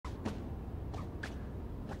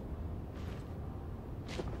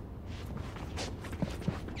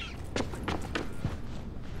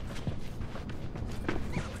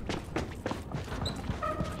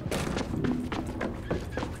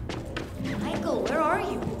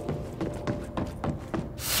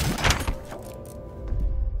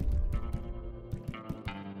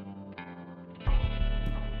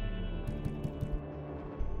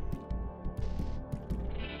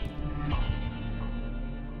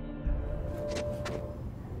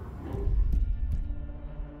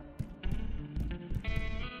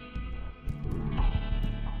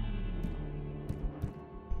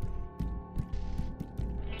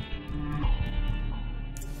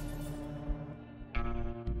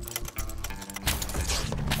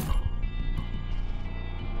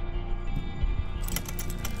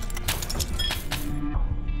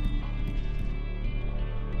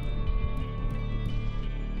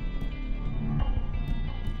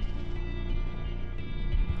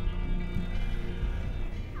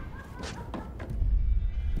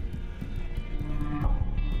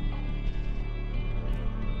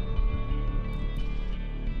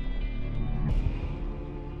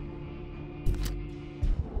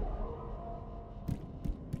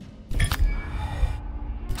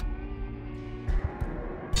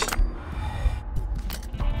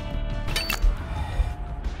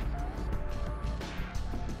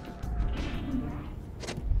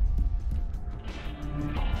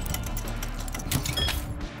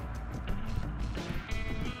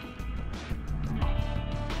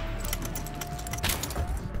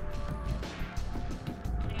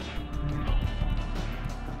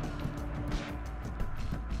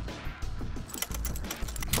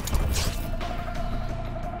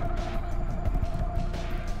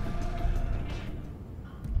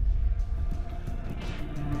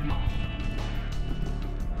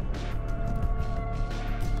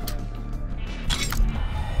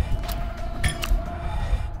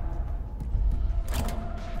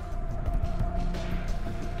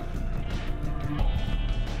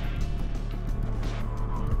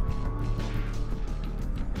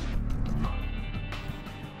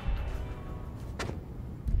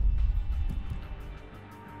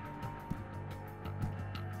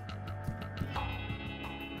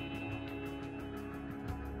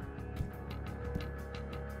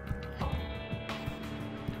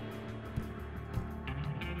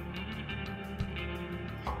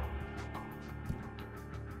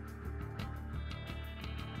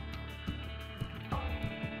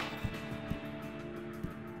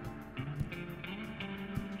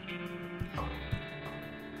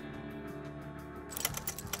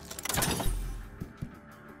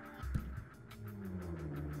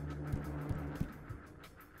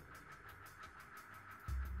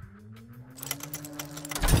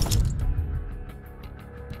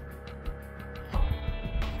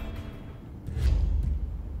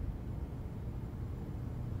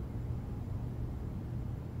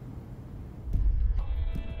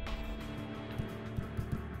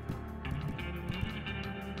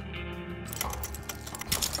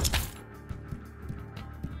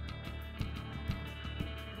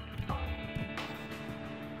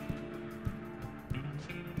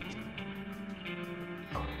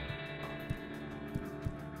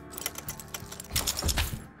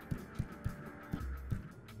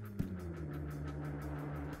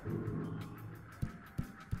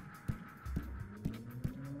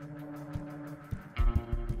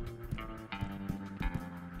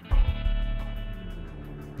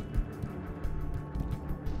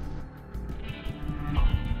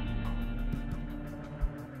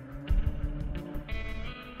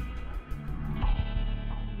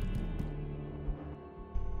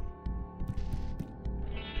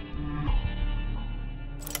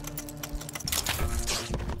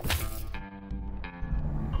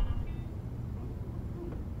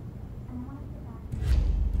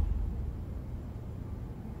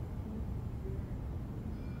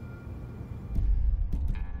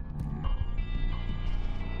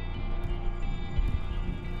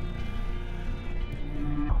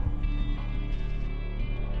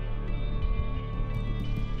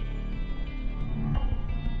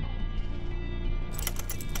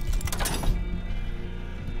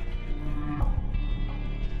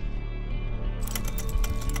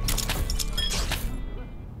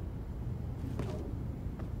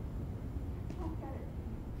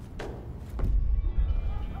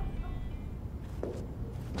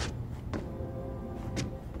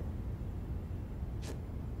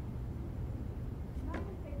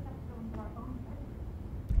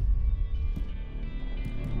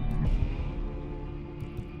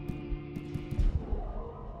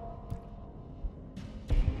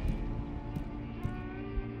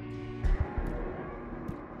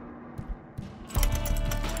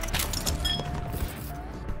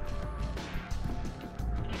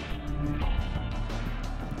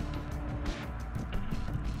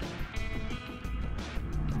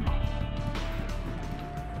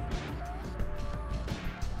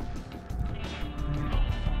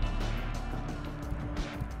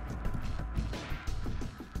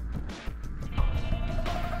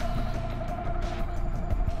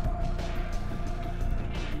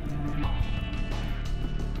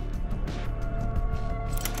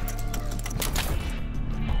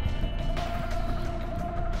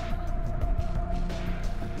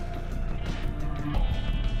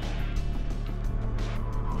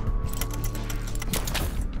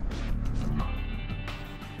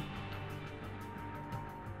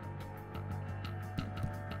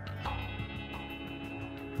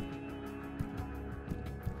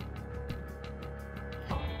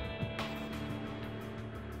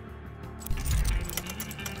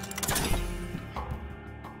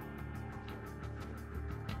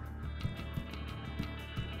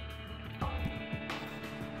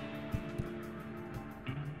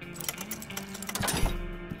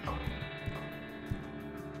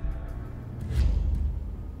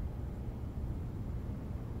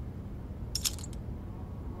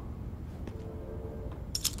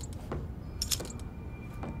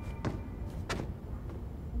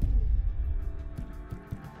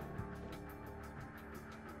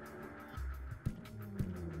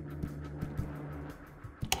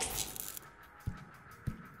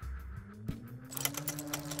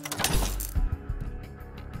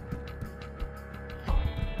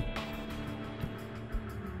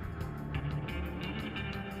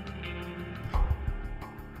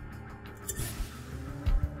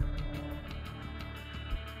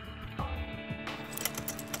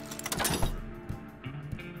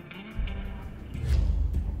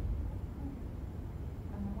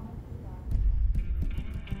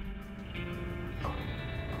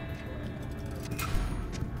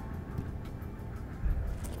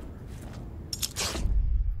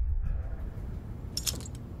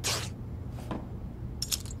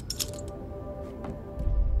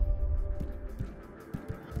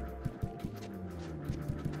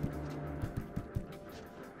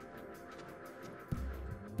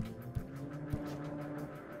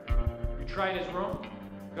Tried his room?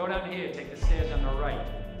 Go down here, take the stairs on the right.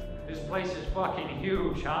 This place is fucking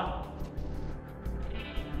huge, huh?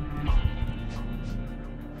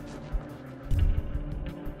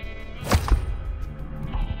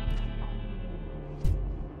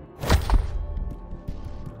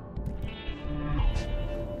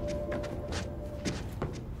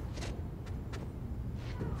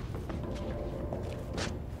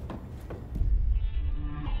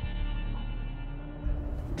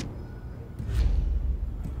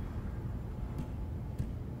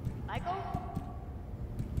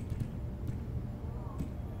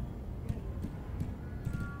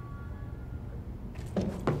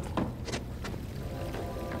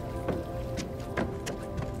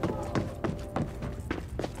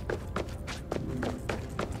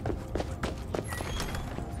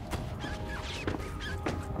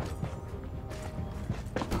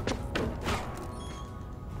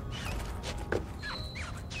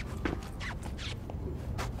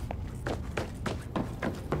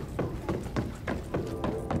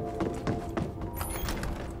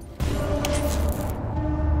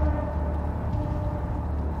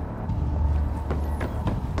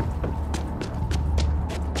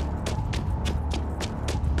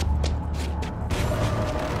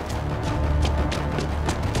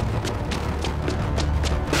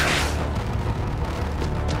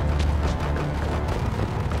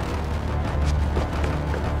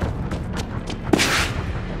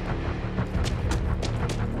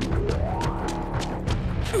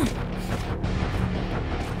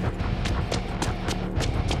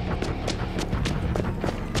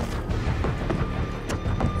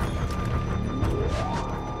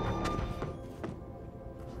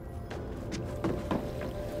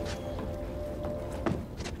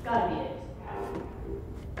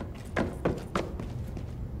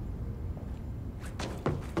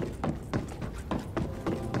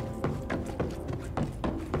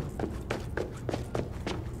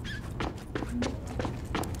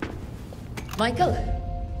 Michael?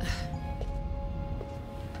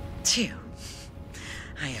 Theo,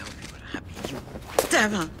 I hope you were happy, you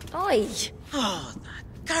devil! Oi! Oh, that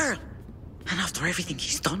girl! And after everything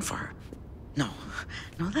he's done for her. No,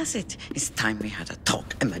 that's it. It's time we had a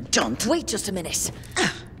talk, Emma Junt. Wait just a minute.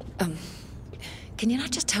 Can you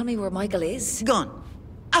not just tell me where Michael is? Gone.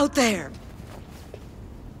 Out there!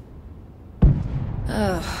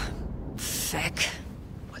 Oh, feck.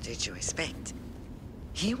 What did you expect?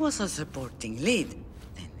 He was a supporting lead.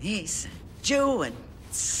 Then this, Joe and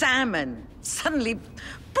Sam, and suddenly,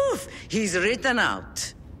 poof, he's written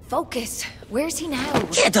out. Focus. Where's he now?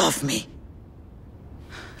 Get off me!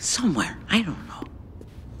 Somewhere, I don't know.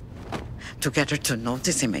 To get her to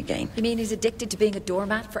notice him again. You mean he's addicted to being a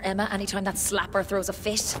doormat for Emma anytime that slapper throws a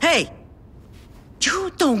fit? Hey!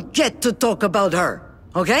 You don't get to talk about her,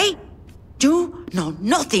 okay? You know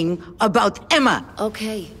nothing about Emma.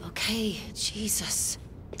 Okay. Jesus.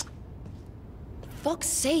 Fuck's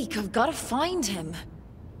sake, I've got to find him.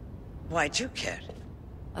 Why'd you care?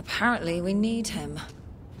 Apparently, we need him.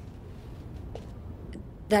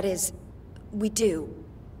 That is, we do.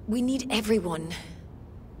 We need everyone.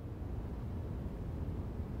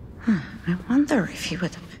 I wonder if he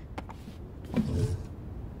would...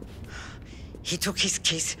 He took his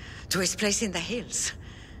keys to his place in the hills.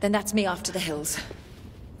 Then that's me off to the hills.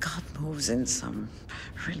 God moves in some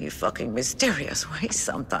really fucking mysterious ways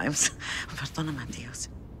sometimes. Perdóname, Dios.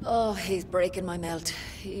 Oh, he's breaking my melt.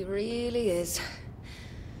 He really is.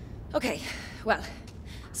 Okay, well,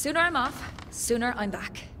 sooner I'm off, sooner I'm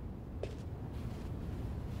back.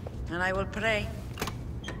 And I will pray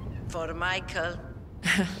for Michael.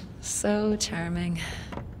 So charming.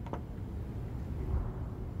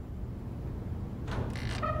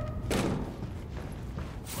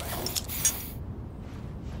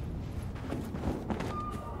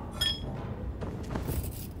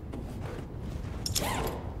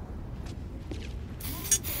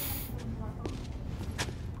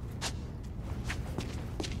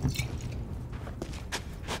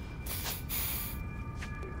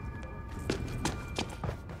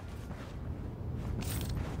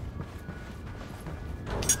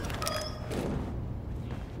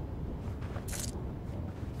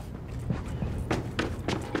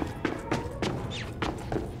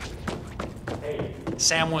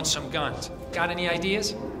 Sam wants some guns. Got any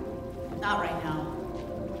ideas? Not right now.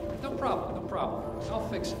 No problem. I'll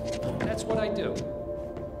fix it. That's what I do.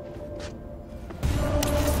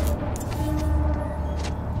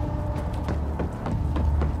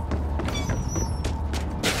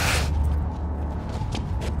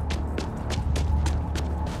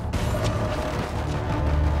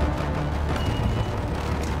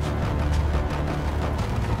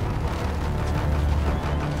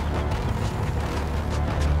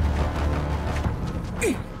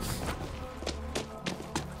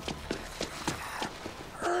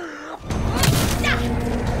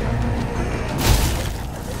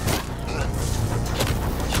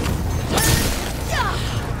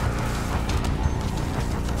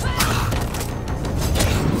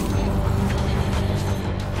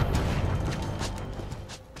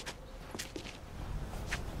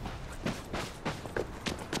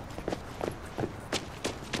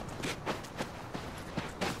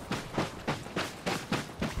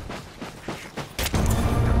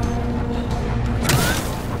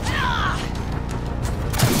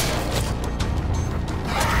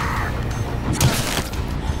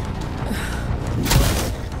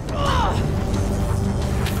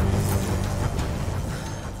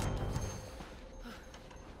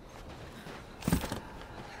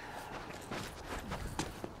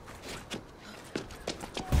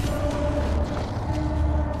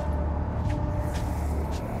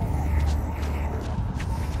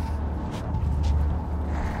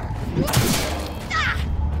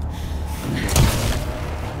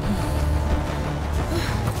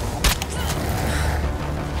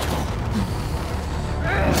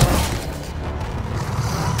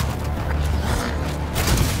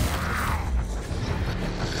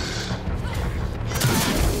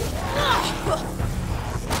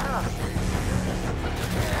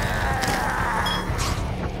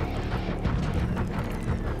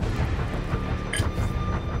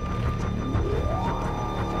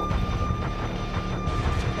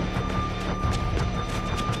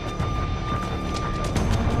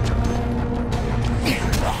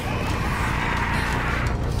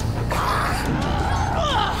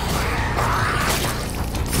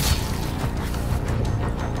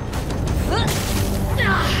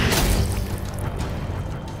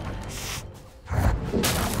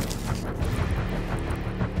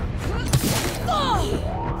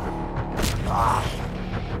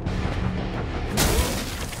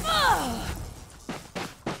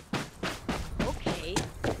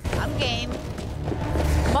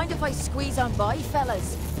 on by,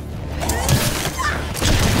 fellas.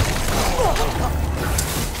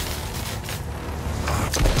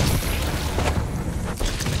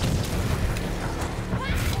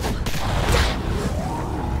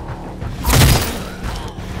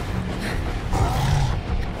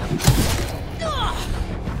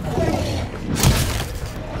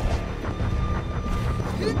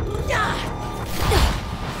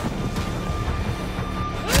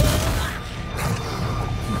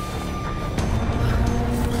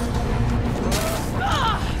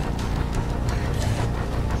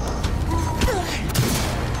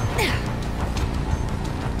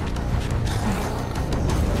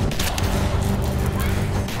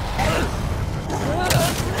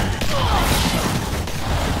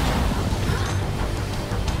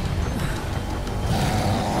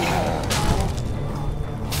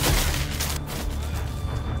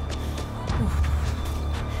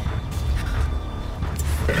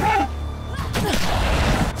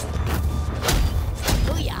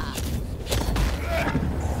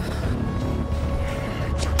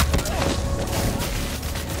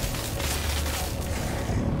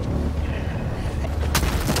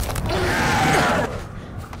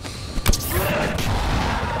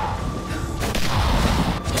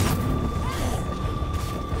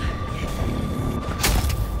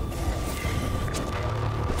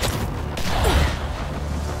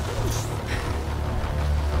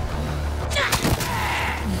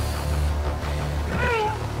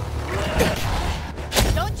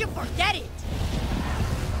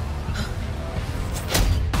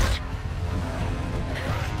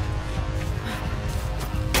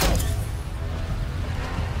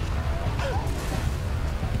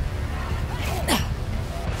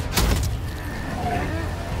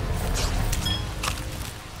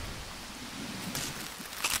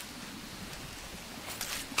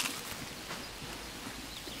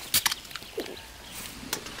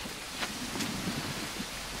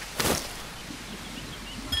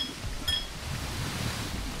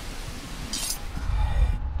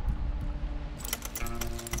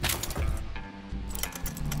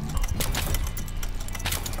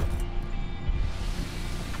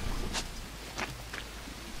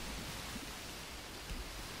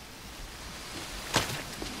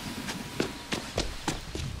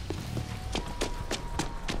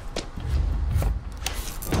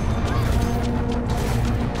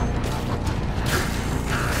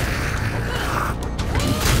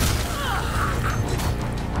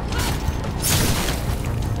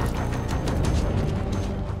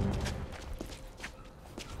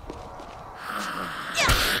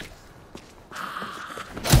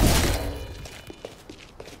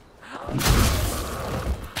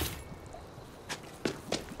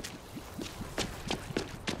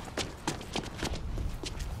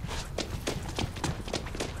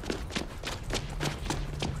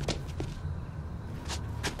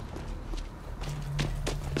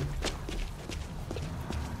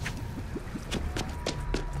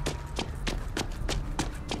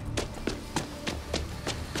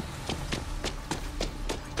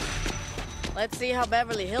 Let's see how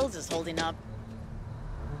Beverly Hills is holding up.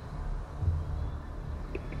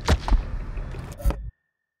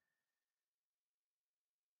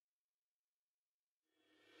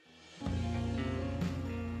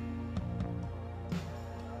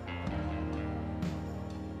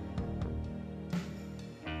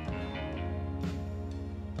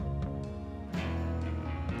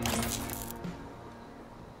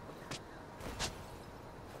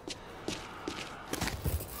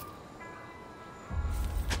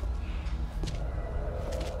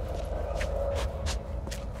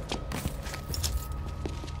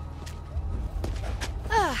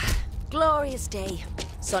 Glorious day.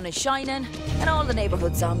 Sun is shining, and all the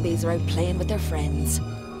neighborhood zombies are out playing with their friends.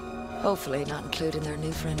 Hopefully not including their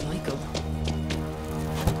new friend Michael.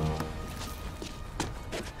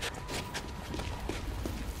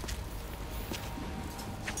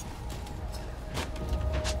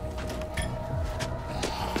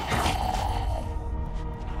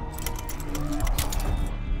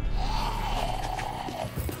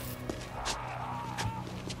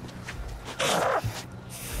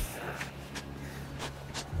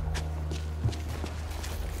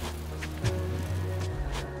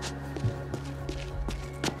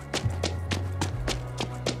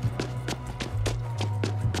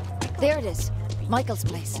 There it is. Michael's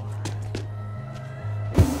place.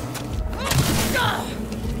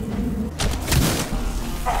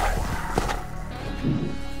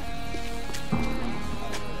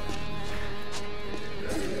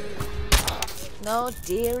 No,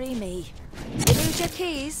 dearie me. You lose your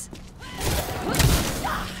keys?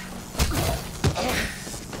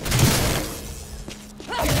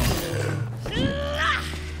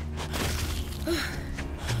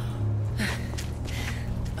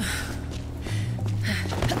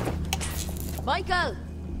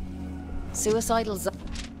 Suicidal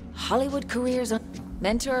Hollywood careers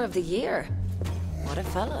mentor of the year. What a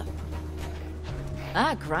fella.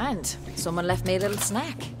 Ah, grand. Someone left me a little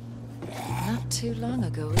snack. Not too long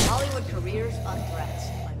ago. Hollywood Careers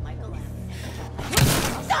Undressed by Michael M.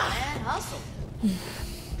 Hustle, man, hustle.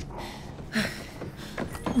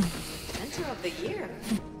 Mentor of the year.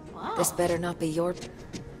 Wow. This better not be your...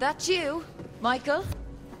 That you, Michael?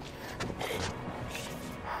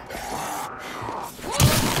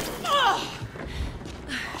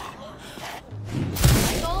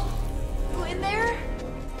 Michael? You in there?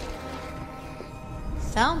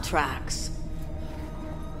 Soundtracks.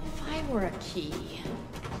 If I were a key,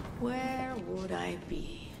 where would I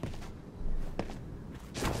be?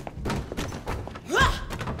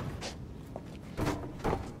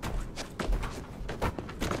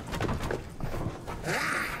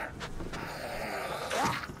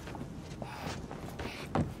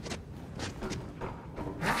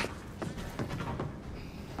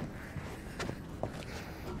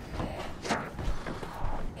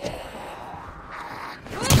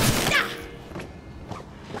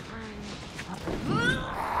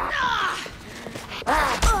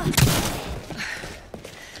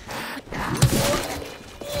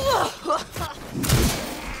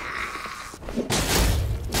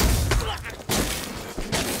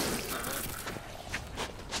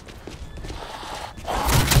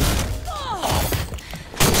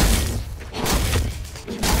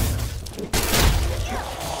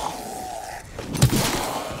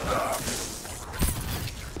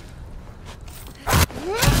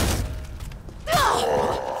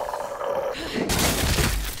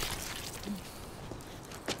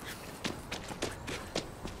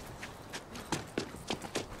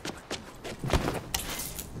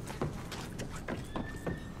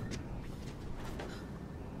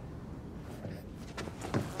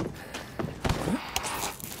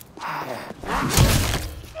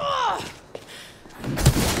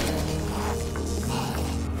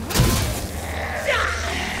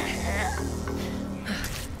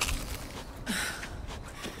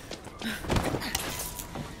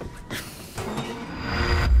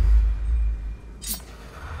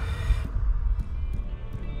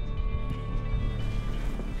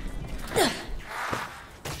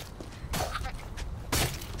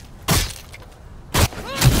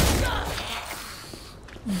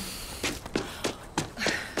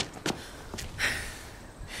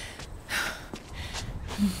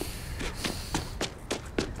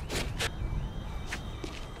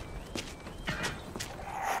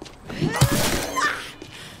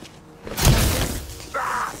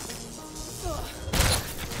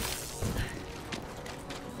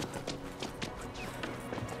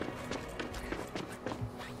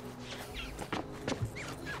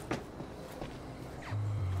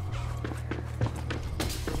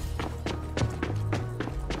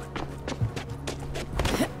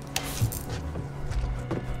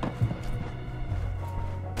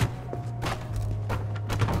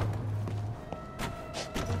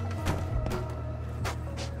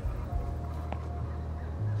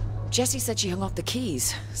 Jessie said she hung up the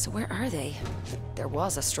keys, so where are they? There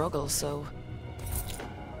was a struggle, so...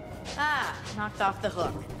 Ah, knocked off the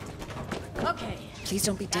hook. Okay. Please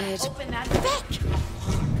don't be dead. Open that back!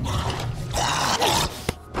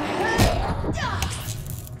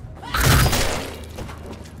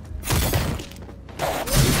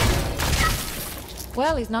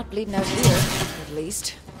 Well, he's not bleeding out here, at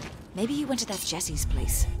least. Maybe he went to that Jessie's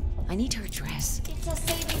place. I need her address. It's a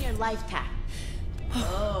saving your life tack.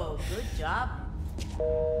 Oh, good job.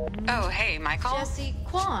 Oh, hey, Michael. Jesse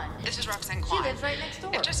Kwan. This is Roxanne She Kwan. lives right next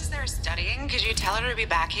door. If Jesse's there studying, could you tell her to be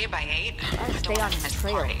back here by 8? I'd stay on his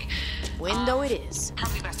trail. Window it is.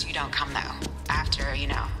 Probably best you don't come, though. After, you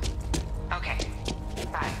know. Okay.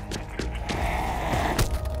 Bye.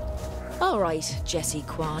 All right, Jessie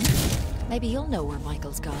Kwan. Maybe you'll know where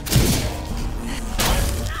Michael's gone.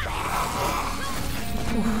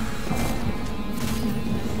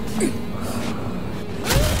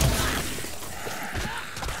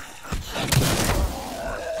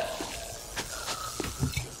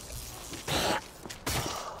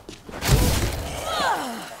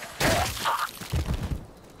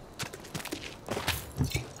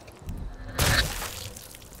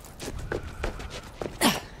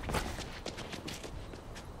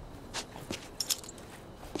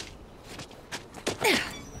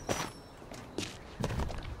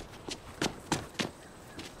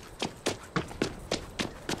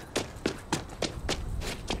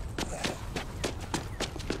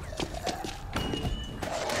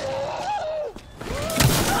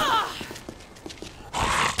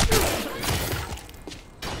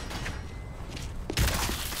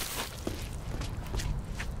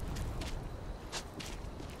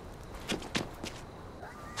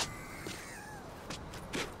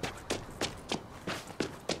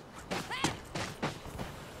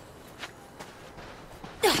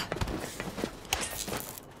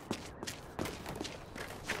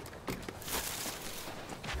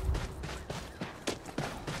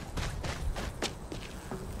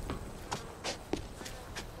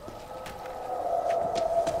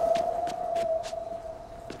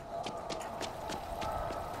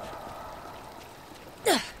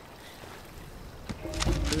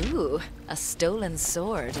 Ooh, a stolen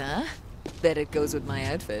sword, huh? Bet it goes with my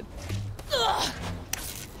outfit.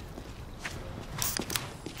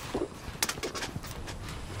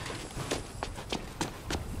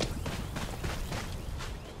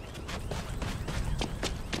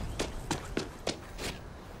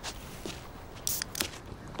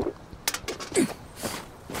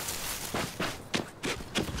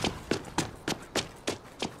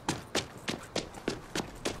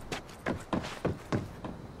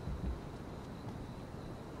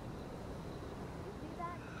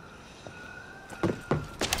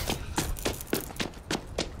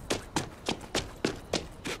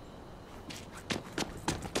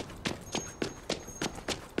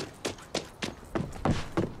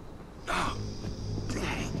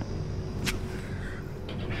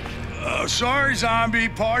 Sorry, zombie.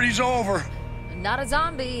 Party's over. Not a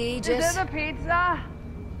zombie, Is just... it a pizza?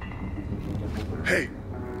 Hey,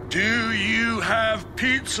 do you have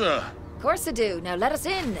pizza? Of course I do. Now let us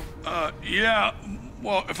in. Yeah.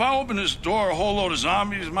 Well, if I open this door, a whole load of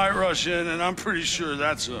zombies might rush in, and I'm pretty sure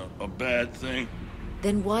that's a bad thing.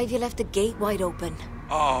 Then why have you left the gate wide open?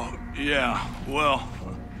 Oh, yeah. Well,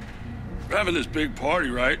 we're having this big party,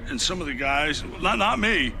 right? And some of the guys, not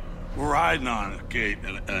me, were riding on the gate,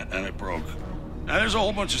 and it broke. Now, there's a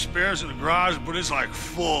whole bunch of spares in the garage, but it's like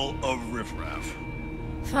full of riffraff.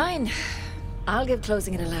 Fine. I'll give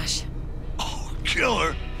closing it a lash. Oh,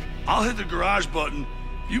 killer. I'll hit the garage button.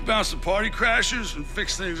 You bounce the party crashers and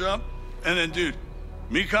fix things up. And then, dude,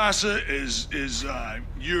 mi casa is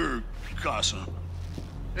your casa.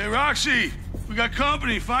 Hey, Roxy, we got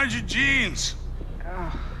company. Find your jeans.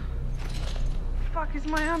 Fuck is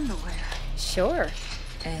my underwear? Sure.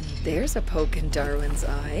 And there's a poke in Darwin's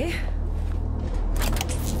eye.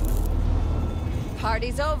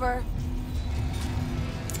 Party's over.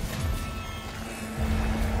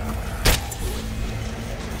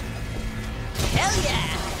 Hell yeah!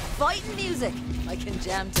 Fighting music! I can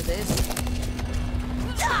jam to this.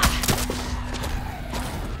 Ah!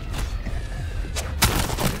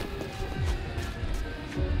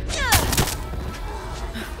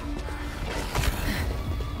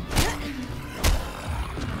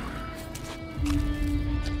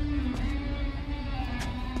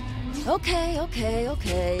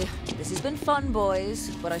 Okay. This has been fun,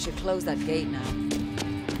 boys, but I should close that gate now.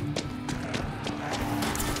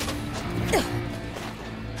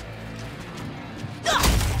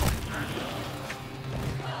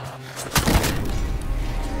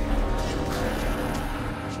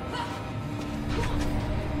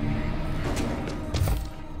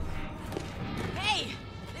 Hey,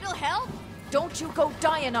 little help? Don't you go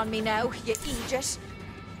dying on me now, you idiot.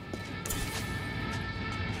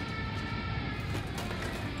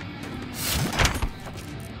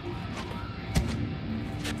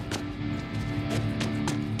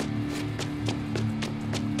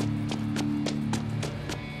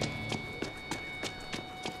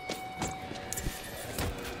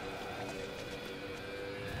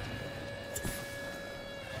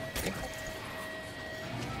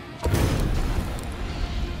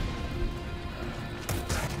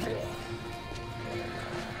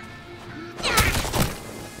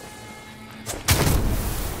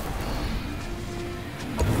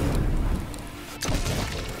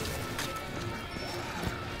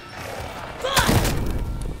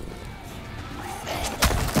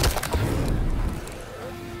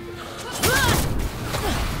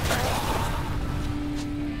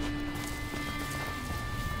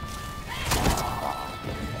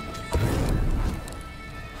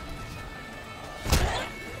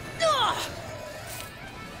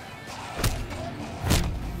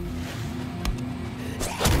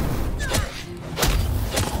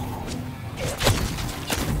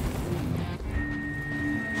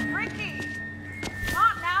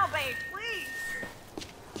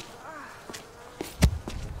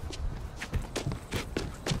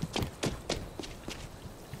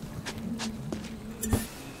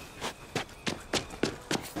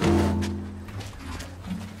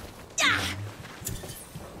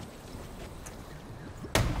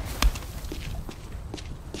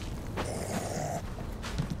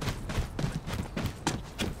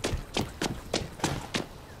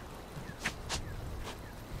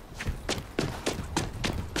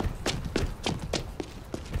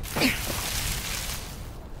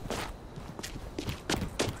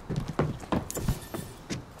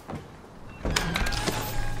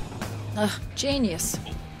 Genius.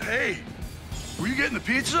 Hey, were you getting the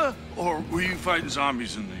pizza, or were you fighting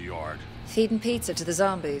zombies in the yard? Feeding pizza to the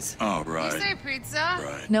zombies. Oh, right. You say pizza?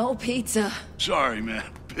 Right. No pizza. Sorry, man.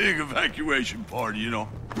 Big evacuation party, you know.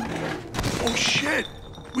 Oh, shit!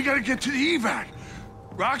 We gotta get to the evac!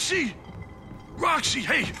 Roxy? Roxy,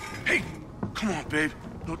 hey! Come on, babe.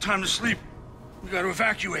 No time to sleep. We gotta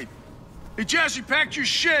evacuate. Hey, Jesse, pack your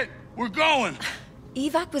shit. We're going.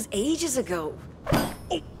 Evac was ages ago.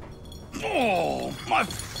 Oh, my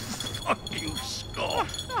fucking skull.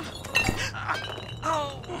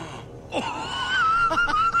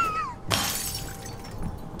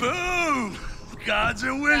 Boom! Gods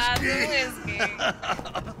and whiskey.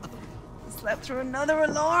 Slept through another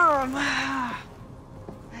alarm.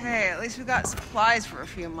 Hey, at least we got supplies for a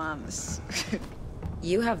few months.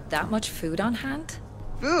 You have that much food on hand?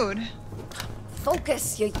 Food?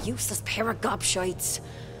 Focus, you useless pair of gobshites.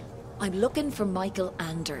 I'm looking for Michael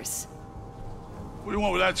Anders. What do you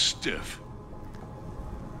want with that stiff?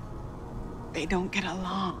 They don't get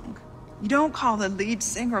along. You don't call the lead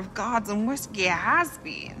singer of Gods and Whiskey a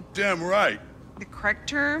has-been. Damn right. The correct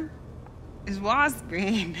term is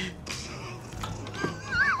was-been.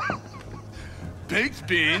 Baked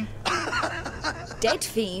bean. Dead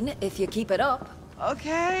fiend, if you keep it up.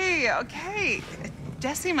 Okay.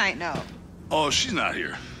 Jesse might know. Oh, she's not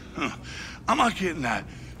here. Huh. I'm not getting that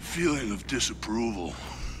feeling of disapproval.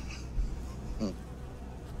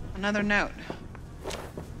 Another note.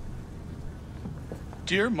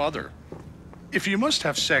 Dear Mother, if you must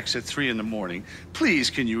have sex at 3 in the morning, please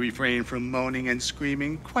can you refrain from moaning and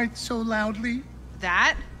screaming quite so loudly?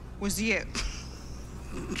 That was you.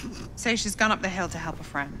 Say she's gone up the hill to help a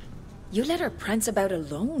friend. You let her prance about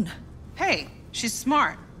alone. Hey, she's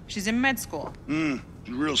smart. She's in med school. She's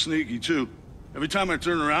real sneaky, too. Every time I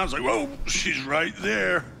turn around, it's like, whoa, she's right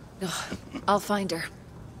there. Ugh, I'll find her.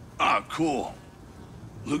 Ah, cool.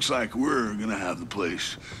 Looks like we're gonna have the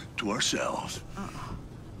place to ourselves.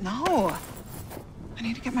 No. I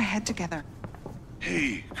need to get my head together.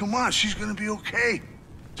 Hey, come on, she's gonna be okay.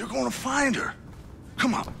 They're gonna find her.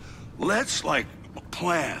 Come on, let's, like,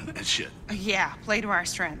 plan and shit. Yeah, play to our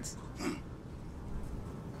strengths.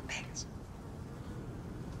 Thanks.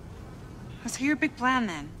 Let's hear your big plan,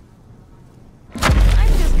 then. I'm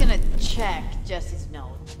just gonna check Jesse's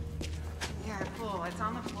note. Yeah, cool. It's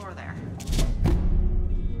on the floor there.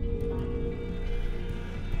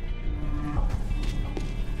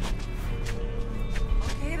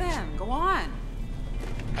 Okay, then. Go on.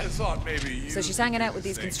 I thought maybe you... So she's hanging out with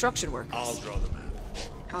these construction workers. I'll draw the map.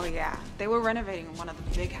 Oh, yeah. They were renovating one of the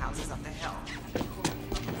big houses up the hill.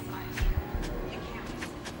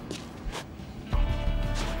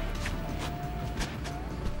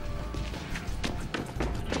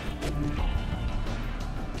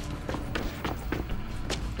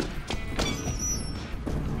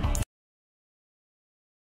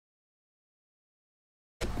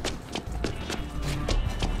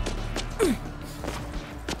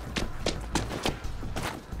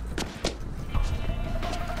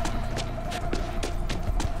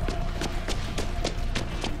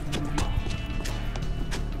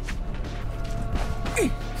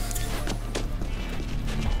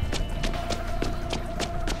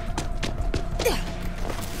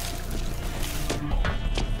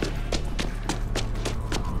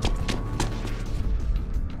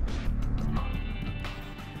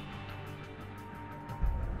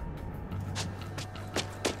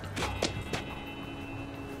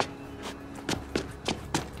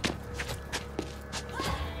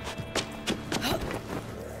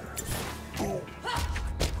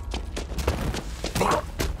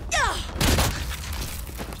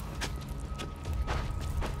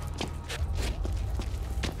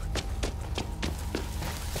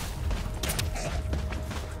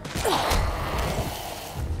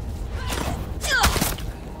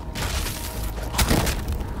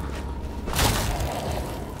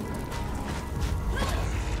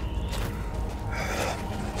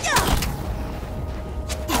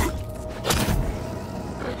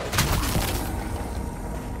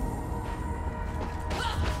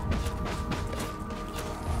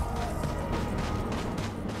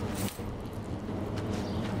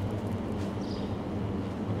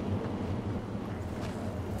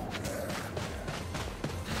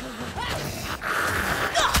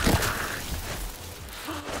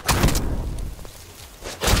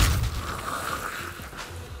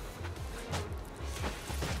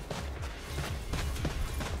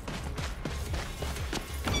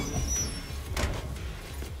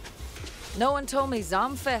 No one told me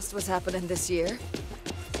Zomfest was happening this year.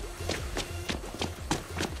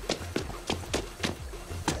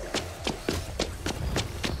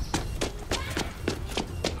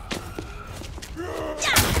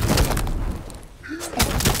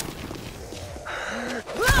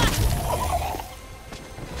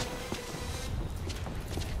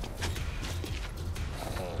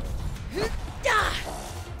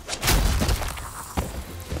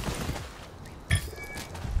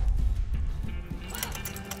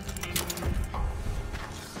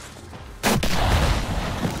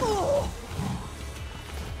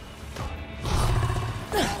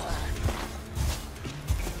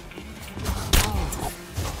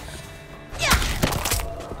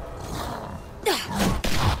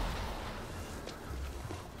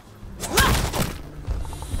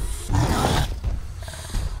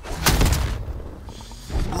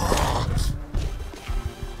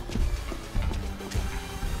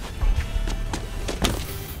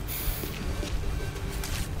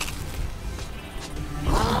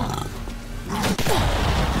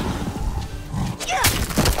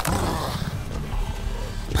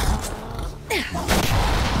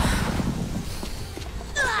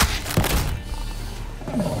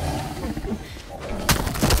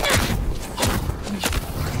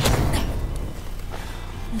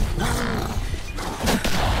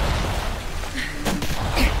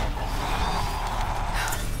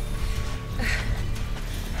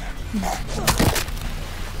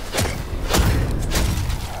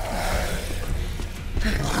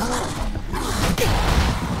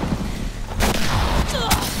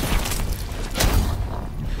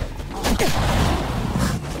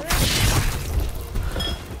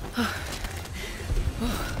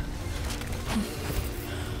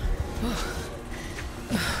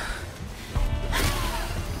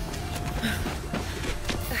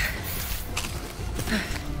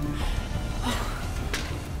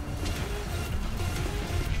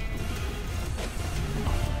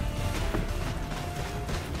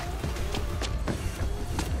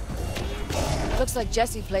 Looks like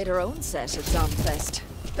Jessie played her own set at Zombfest.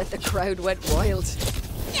 Bet the crowd went wild.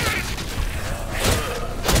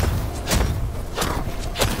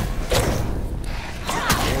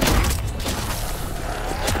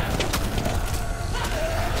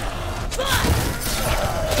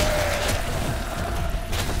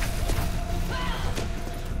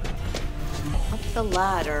 Up the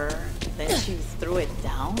ladder, then she threw it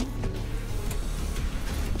down?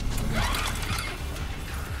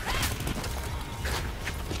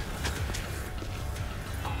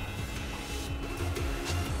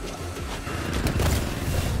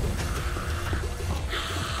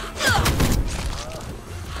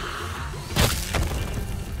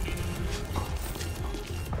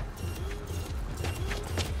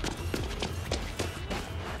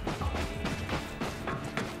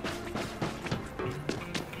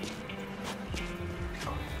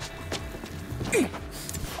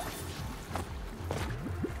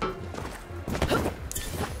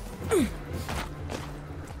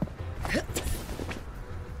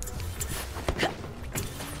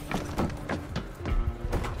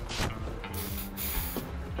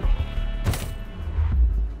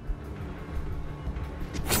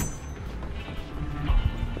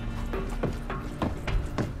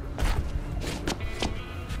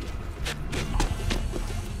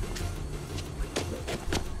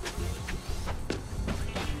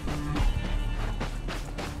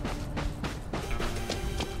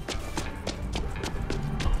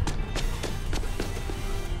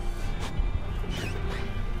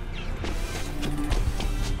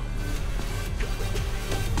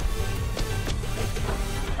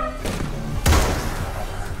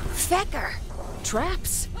 Fecker!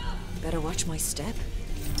 Traps! Better watch my step.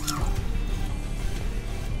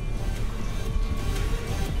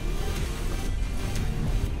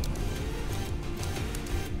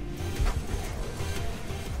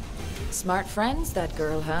 Smart friends that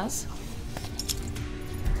girl has.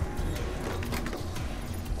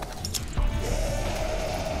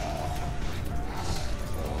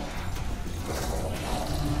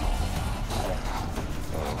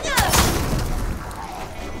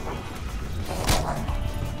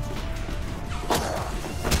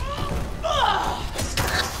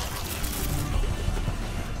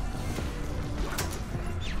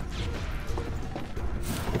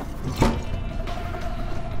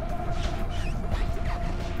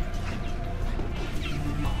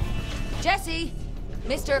 Jesse!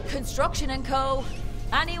 Mr. Construction and Co.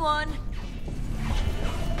 Anyone?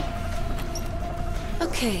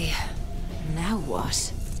 Okay, now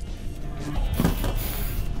what?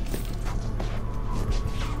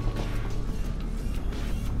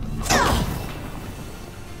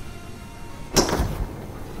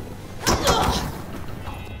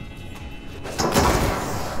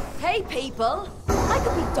 Hey people! I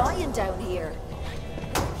could be dying down here.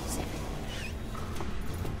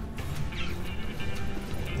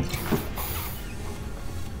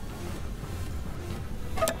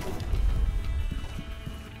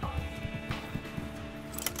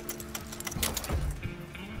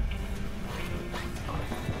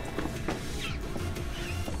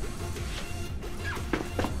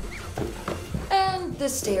 The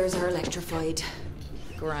stairs are electrified.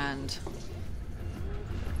 Grand.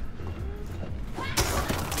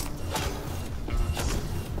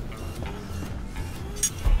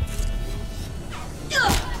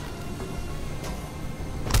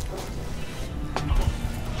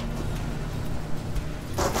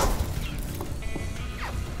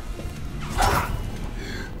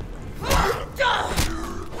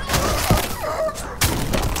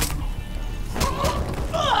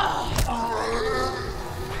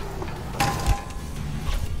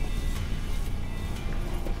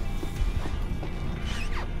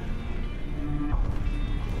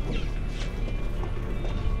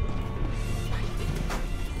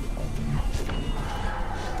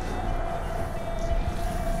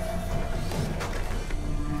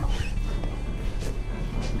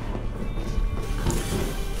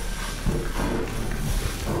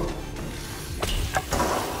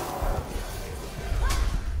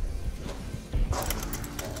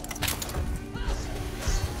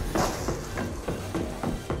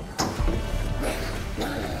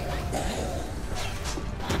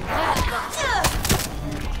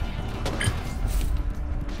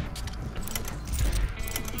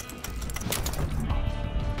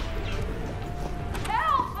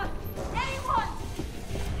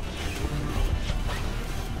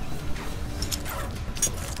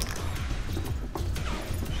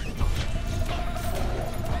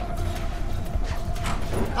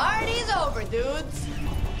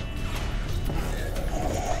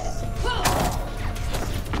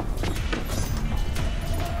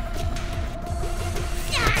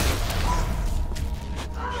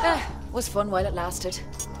 Was fun while it lasted.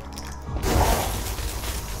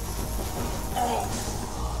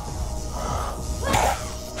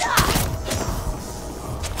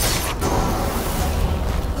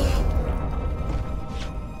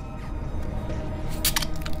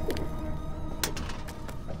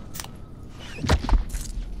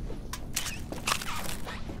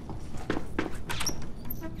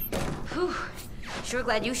 Whew. Sure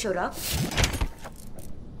glad you showed up.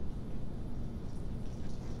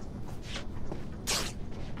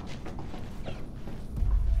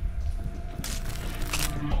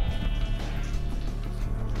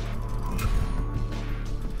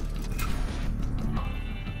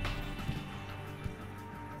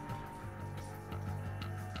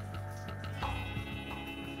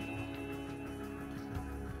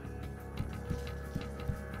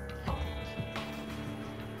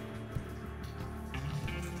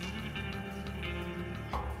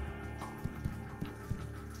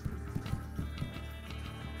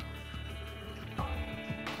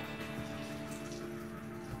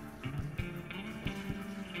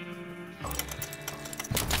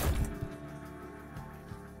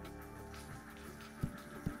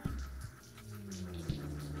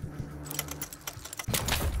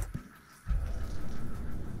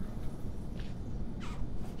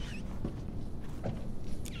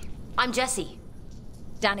 I'm Jesse.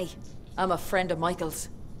 Danny, I'm a friend of Michael's.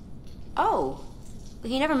 Oh,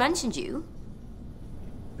 he never mentioned you.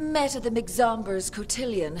 Met at the McZombers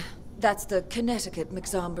Cotillion. That's the Connecticut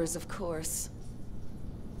McZombers, of course.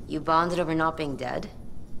 You bonded over not being dead?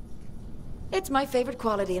 It's my favorite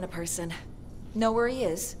quality in a person. Know where he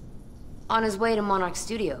is? On his way to Monarch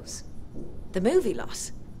Studios. The movie lot.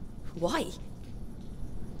 Why?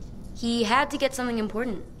 He had to get something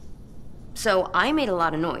important. So I made a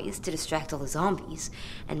lot of noise to distract all the zombies,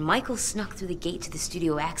 and Michael snuck through the gate to the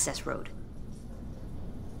studio access road.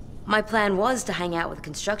 My plan was to hang out with the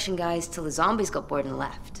construction guys till the zombies got bored and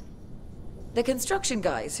left. The construction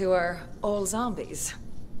guys, who are all zombies.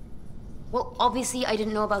 Well, obviously I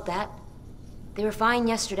didn't know about that. They were fine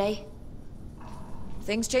yesterday.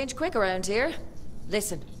 Things change quick around here.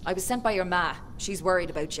 Listen, I was sent by your ma. She's worried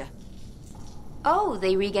about you. Oh,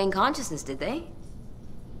 they regained consciousness, did they?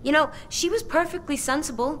 You know, she was perfectly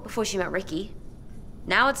sensible before she met Ricky.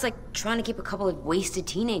 Now it's like trying to keep a couple of wasted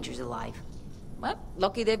teenagers alive. Well,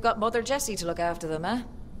 lucky they've got Mother Jessie to look after them, eh?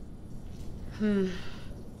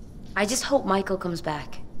 I just hope Michael comes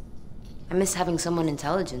back. I miss having someone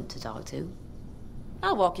intelligent to talk to.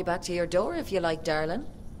 I'll walk you back to your door if you like, darling.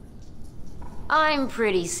 I'm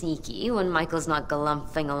pretty sneaky when Michael's not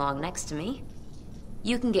galumphing along next to me.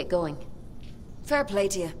 You can get going. Fair play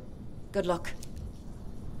to you. Good luck.